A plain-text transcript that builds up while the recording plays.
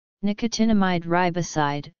Nicotinamide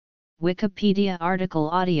riboside, Wikipedia article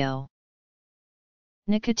audio.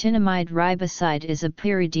 Nicotinamide riboside is a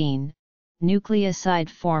pyridine, nucleoside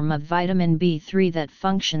form of vitamin B3 that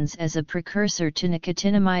functions as a precursor to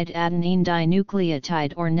nicotinamide adenine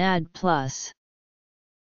dinucleotide or NAD+.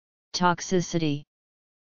 Toxicity.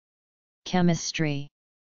 Chemistry.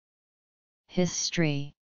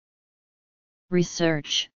 History.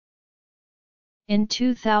 Research. In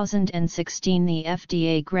 2016, the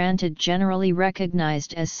FDA granted generally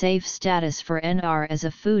recognized as safe status for NR as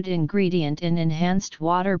a food ingredient in enhanced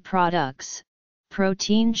water products,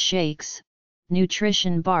 protein shakes,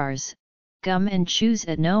 nutrition bars, gum and chews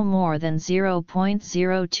at no more than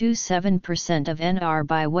 0.027% of NR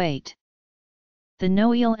by weight. The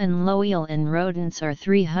NOEL and LOEL in rodents are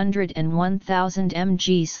 300 and 1000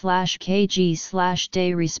 mg/kg/day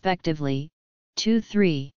respectively,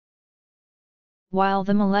 2-3. While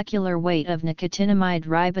the molecular weight of nicotinamide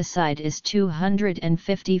riboside is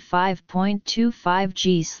 255.25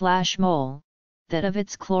 g/mol, that of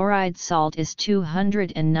its chloride salt is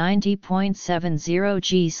 290.70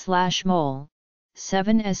 g/mol,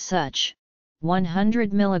 7. As such,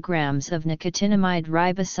 100 mg of nicotinamide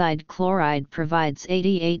riboside chloride provides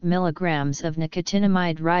 88 mg of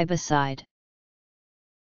nicotinamide riboside.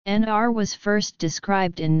 NR was first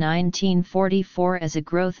described in 1944 as a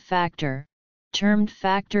growth factor, termed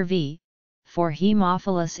Factor V, for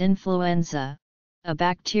Haemophilus influenza, a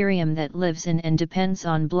bacterium that lives in and depends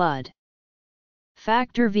on blood.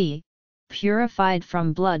 Factor V, purified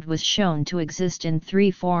from blood, was shown to exist in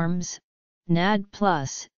three forms: NAD+,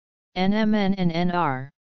 NMN and NR.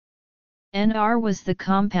 NR was the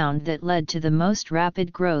compound that led to the most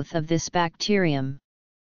rapid growth of this bacterium.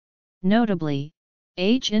 Notably,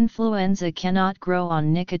 H. influenza cannot grow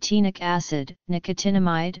on nicotinic acid,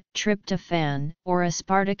 nicotinamide, tryptophan, or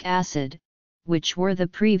aspartic acid, which were the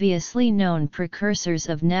previously known precursors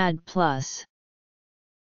of NAD+.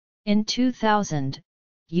 In 2000,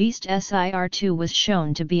 yeast SIR2 was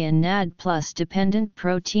shown to be a NAD+ dependent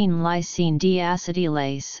protein lysine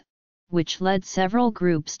deacetylase, which led several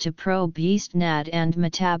groups to probe yeast NAD and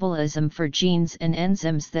metabolism for genes and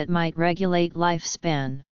enzymes that might regulate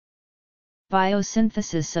lifespan.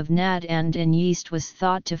 Biosynthesis of NAD and in yeast was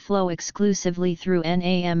thought to flow exclusively through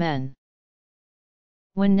NAMN.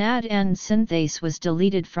 When NAD-N synthase was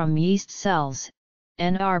deleted from yeast cells,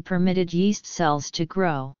 NR permitted yeast cells to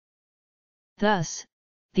grow. Thus,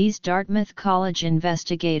 these Dartmouth College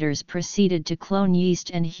investigators proceeded to clone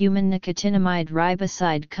yeast and human nicotinamide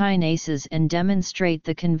riboside kinases and demonstrate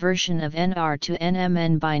the conversion of NR to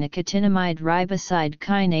NMN by nicotinamide riboside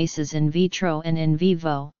kinases in vitro and in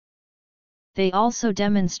vivo. They also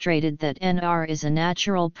demonstrated that NR is a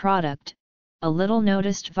natural product, a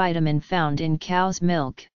little-noticed vitamin found in cow's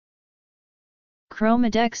milk.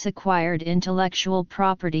 Chromadex acquired intellectual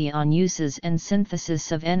property on uses and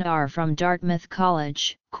synthesis of NR from Dartmouth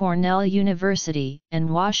College, Cornell University, and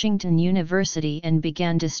Washington University and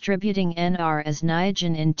began distributing NR as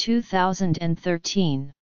Niagen in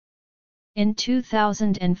 2013. In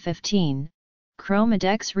 2015,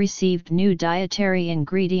 Chromadex received new dietary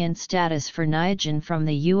ingredient status for Niagen from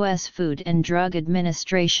the U.S. Food and Drug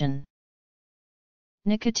Administration.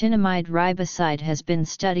 Nicotinamide riboside has been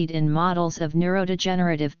studied in models of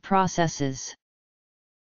neurodegenerative processes.